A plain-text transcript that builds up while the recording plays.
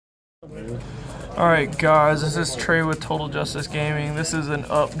Alright guys, this is Trey with Total Justice Gaming. This is an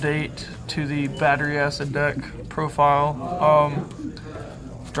update to the battery acid deck profile.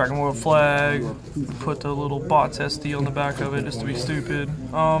 Dragon World flag, put the little Batzz SD on the back of it just to be stupid.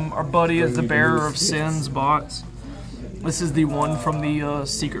 Our buddy is the bearer of sins, Batzz. This is the one from the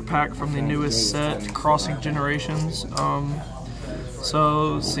secret pack from the newest set, Crossing Generations.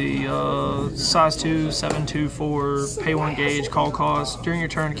 So let's see, size 2, 724, pay 1 gauge, call cost. During your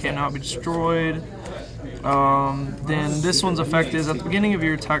turn, cannot be destroyed. Then this one's effect is at the beginning of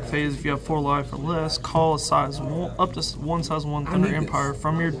your attack phase, if you have 4 life or less, call a size 1, up to one size 1 Thunder Empire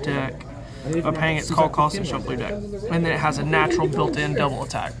from your deck by paying its call cost and shuffle your deck. And then it has a natural built-in double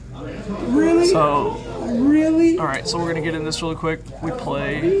attack. Really? So, really? Alright, so we're going to get in this really quick. We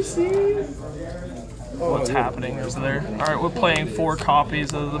play... What's happening is there. Alright, we're playing 4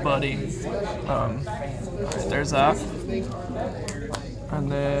 copies of the Buddy. Alright, there's that.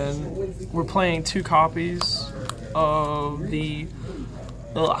 And then we're playing 2 copies of the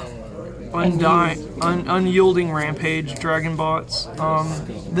Unyielding Rampage Dragon Bots.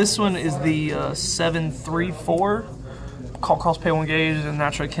 This one is the 734. Call cost, pay 1 gauge, and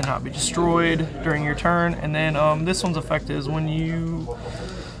naturally cannot be destroyed during your turn. And then this one's effect is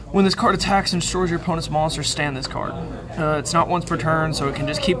when this card attacks and destroys your opponent's monster, stand this card. It's not once per turn, so it can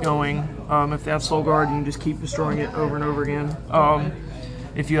just keep going. If they have Soul Guard, you can just keep destroying it over and over again.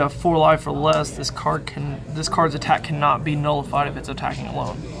 If you have 4 life or less, this card's attack cannot be nullified if it's attacking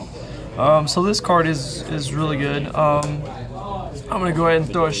alone. So this card is really good. I'm gonna go ahead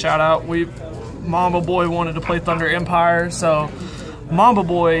and throw a shout out. Mamba Boy wanted to play Thunder Empire, so Mamba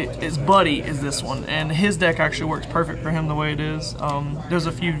Boy Buddy is this one, and his deck actually works perfect for him the way it is. There's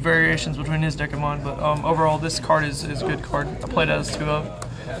a few variations between his deck and mine, but overall this card is a good card. I played as 2 of.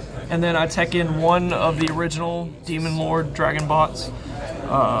 And then I tech in 1 of the original Demon Lord Dragon Bots,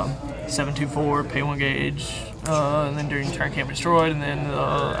 724, pay 1 gauge, and then during your turn can't be destroyed, and then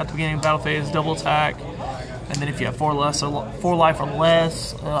at the beginning of battle phase, double attack, and then if you have 4 life or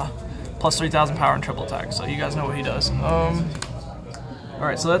less, plus 3,000 power and triple attack, so you guys know what he does.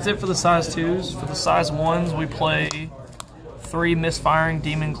 Alright, so that's it for the size 2s. For the size 1s, we play 3 misfiring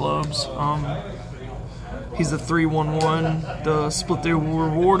Demon Globes. He's a 3/1/1. The split the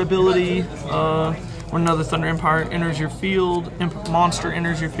reward ability. When another Thunder Empire enters your field, monster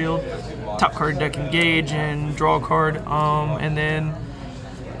enters your field, top card deck engage and draw a card. And then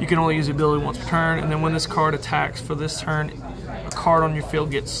you can only use the ability once per turn. And then when this card attacks for this turn, a card on your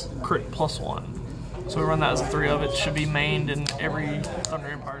field gets crit +1. So we run that as a 3 of. It should be mained in every Thunder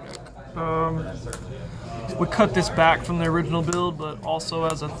Empire deck. We cut this back from the original build, but also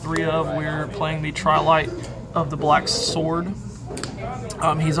as a 3 of, we're playing the Tri-Light of the Black Sword.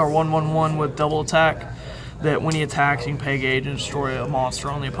 He's our 1/1/1 with double attack, that when he attacks, you can pay gauge and destroy a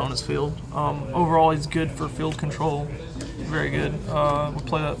monster on the opponent's field. Overall, he's good for field control. Very good. We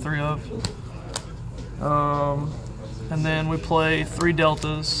play that 3 of. And then we play 3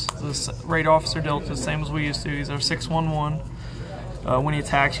 deltas, the Raid Officer Delta, same as we used to. He's our 6/1/1. When he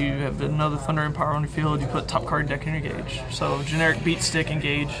attacks, you have another Thunder Empire on your field. You put top card deck in your gauge. So generic beat stick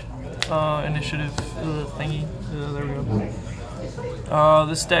engage initiative thingy. There we go.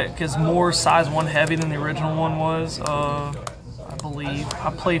 This deck is more size 1 heavy than the original one was. I believe I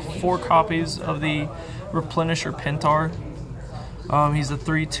play 4 copies of the Replenisher Pentar. He's a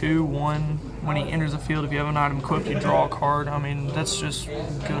 3/2/1. When he enters the field, if you have an item equipped, you draw a card. I mean, that's just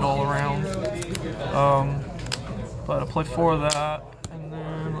good all around. But I play 4 of that. And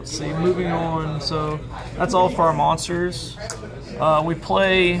then, let's see, moving on. So, that's all for our monsters. We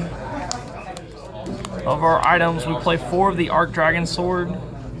play, of our items, we play 4 of the Arc Dragon Sword.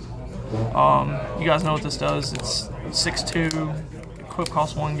 You guys know what this does. It's 6/2, equip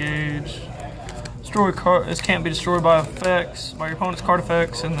costs 1 gauge. This can't be destroyed by effects, by your opponent's card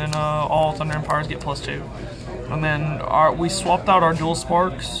effects, and then all Thunder Empires get +2. And then we swapped out our Dual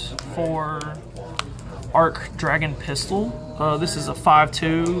Sparks for Arc Dragon Pistol. This is a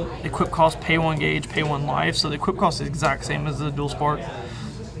 5/2, equip cost, pay 1 gauge, pay 1 life, so the equip cost is the exact same as the Dual Spark.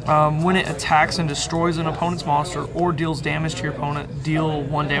 When it attacks and destroys an opponent's monster or deals damage to your opponent, deal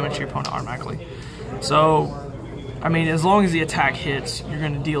 1 damage to your opponent automatically. So, I mean, as long as the attack hits, you're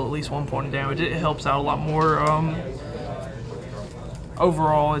going to deal at least 1 point of damage. It helps out a lot more.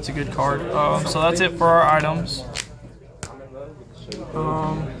 Overall, it's a good card. So that's it for our items.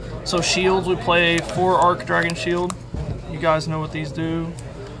 So shields, we play 4 Arc Dragon Shield. You guys know what these do.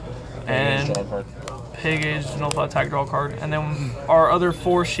 And pay gauge, nullify attack, draw a card. And then our other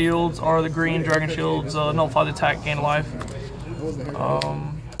 4 shields are the green Dragon Shields, nullify the attack, gain life.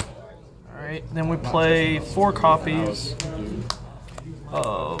 Alright, then we play 4 copies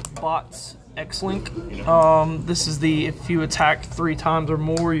of Batzz X-Link. This is the, if you attack 3 times or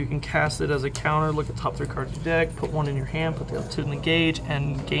more, you can cast it as a counter. Look at the top 3 cards of your deck, put 1 in your hand, put the other 2 in the gauge,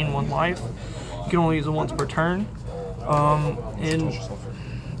 and gain 1 life. You can only use it once per turn.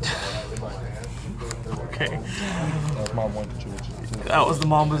 Okay. That was the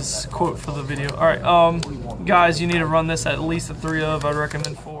Mamba's quote for the video. Alright, guys, you need to run this at least a 3 of. I'd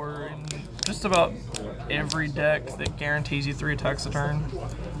recommend 4 in just about every deck that guarantees you 3 attacks a turn.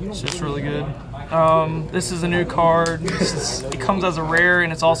 It's just really good. This is a new card. It comes as a rare,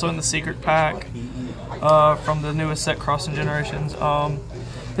 and it's also in the secret pack from the newest set, Crossing Generations.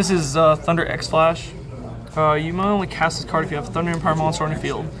 This is Thunder X Flash. You may only cast this card if you have a Thunder Empire monster on your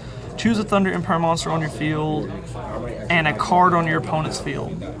field. Choose a Thunder Empire monster on your field and a card on your opponent's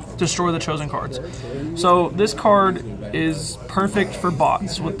field. Destroy the chosen cards. So this card is perfect for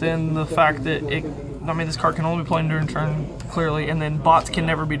bots within the fact that this card can only be played during turn, clearly, and then bots can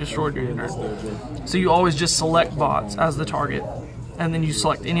never be destroyed during your turn. So you always just select bots as the target, and then you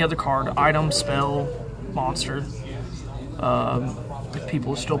select any other card, item, spell, monster. If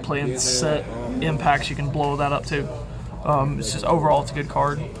people are still playing set impacts, you can blow that up too. It's just overall, it's a good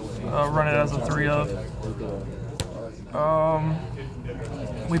card. Run it as a 3 of.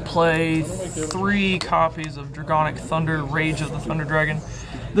 We play 3 copies of Dragonic Thunder, Rage of the Thunder Dragon.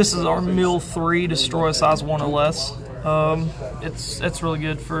 This is our mill 3, destroy a size 1 or less. It's really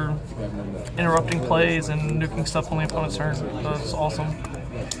good for interrupting plays and nuking stuff on the opponent's turn. It's awesome.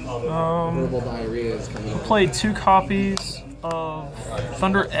 We played 2 copies of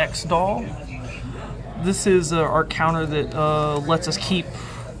Thunder X Doll. This is our counter that lets us keep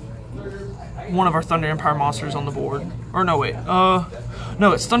one of our Thunder Empire monsters on the board. Or no, wait.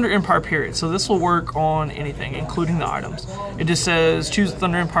 No, it's Thunder Empire period. So this will work on anything, including the items. It just says choose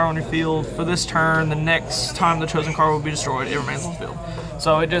Thunder Empire on your field for this turn. The next time the chosen card will be destroyed, it remains on the field.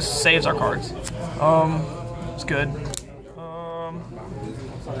 So it just saves our cards. It's good.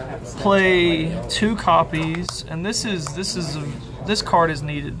 Play 2 copies, and this card is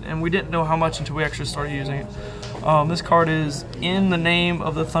needed, and we didn't know how much until we actually started using it. This card is In the Name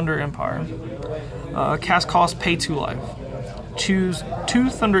of the Thunder Empire. Cast cost, pay 2 life. Choose 2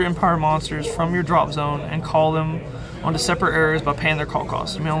 Thunder Empire monsters from your drop zone and call them onto separate areas by paying their call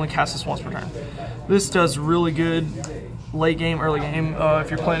cost. You may only cast this once per turn. This does really good late game, early game. If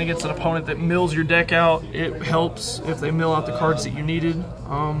you're playing against an opponent that mills your deck out, it helps if they mill out the cards that you needed.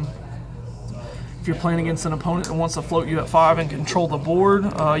 If you're playing against an opponent that wants to float you at 5 and control the board,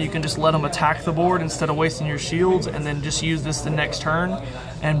 you can just let them attack the board instead of wasting your shields, and then just use this the next turn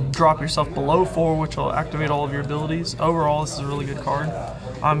and drop yourself below 4, which will activate all of your abilities. Overall, this is a really good card.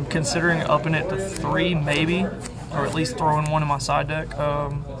 I'm considering upping it to 3 maybe, or at least throwing 1 in my side deck.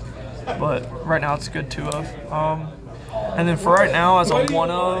 But right now it's a good 2 of. And then for right now, as a 1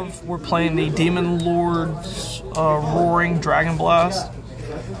 of, we're playing the Demon Lord's Roaring Dragon Blast.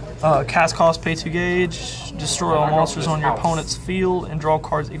 Cast cost, pay 2 gauge, destroy all monsters on your opponent's field, and draw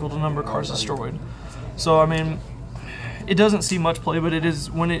cards equal to the number of cards destroyed. So I mean, it doesn't see much play, but it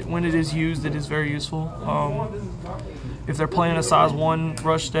is when it is used, it is very useful. If they're playing a size 1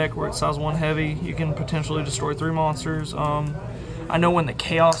 rush deck where it's size 1 heavy, you can potentially destroy 3 monsters. I know when the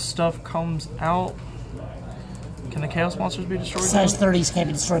Chaos stuff comes out, can the Chaos monsters be destroyed? Size 30s can't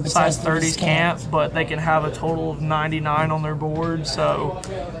be destroyed, but size 30s can't, but they can have a total of 99 on their board. So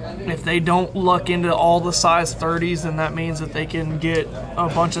if they don't luck into all the size 30s, then that means that they can get a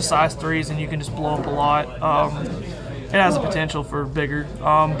bunch of size 3s and you can just blow up a lot. It has a potential for bigger,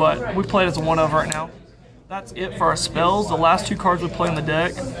 but we play it as a 1 of right now. That's it for our spells. The last 2 cards we play in the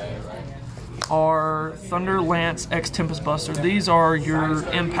deck are Thunder Lance X Tempest Buster. These are your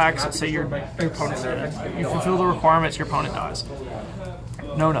impacts that say your opponent's dead. You fulfill the requirements, your opponent dies.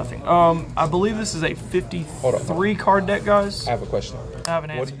 No, nothing. I believe this is a 53 card deck, guys. I have a question. I have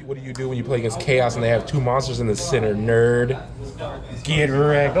an answer. What do you do when you play against Chaos and they have 2 monsters in the center? Nerd. Get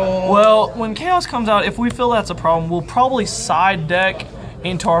wrecked. Oh. Well, when Chaos comes out, if we feel that's a problem, we'll probably side deck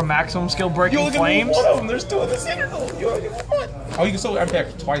into our maximum skill Breaking Flames. One of them. There's 2 in the center though. Oh, you can still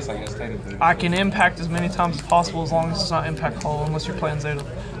impact twice, I guess, technically. I can impact as many times as possible as long as it's not impact hollow, unless you're playing Zeta.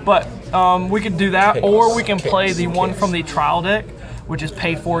 But we could do that, or we can play the one from the trial deck, which is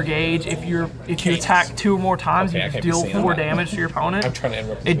pay 4 gauge. If you attack 2 or more times, you can deal 4 damage to your opponent. I'm trying to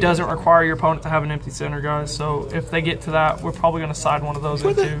interrupt. It doesn't require your opponent to have an empty center, guys. So if they get to that, we're probably going to side one of those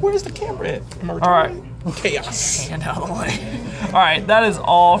into. Where's the camera at? All right. Chaos. Hand out of the way. All right, that is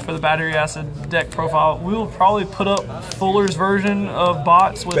all for the battery acid deck profile. We will probably put up Fuller's version of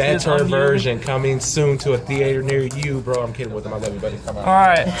bots with his Better unyielding. version coming soon to a theater near you, bro. I'm kidding with him. I love you, buddy. Come on. All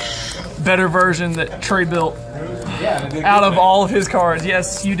right, better version that Trey built out of all of his cards.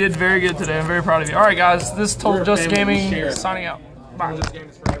 Yes, you did very good today. I'm very proud of you. All right, guys, this is Total Just Gaming signing out. Bye.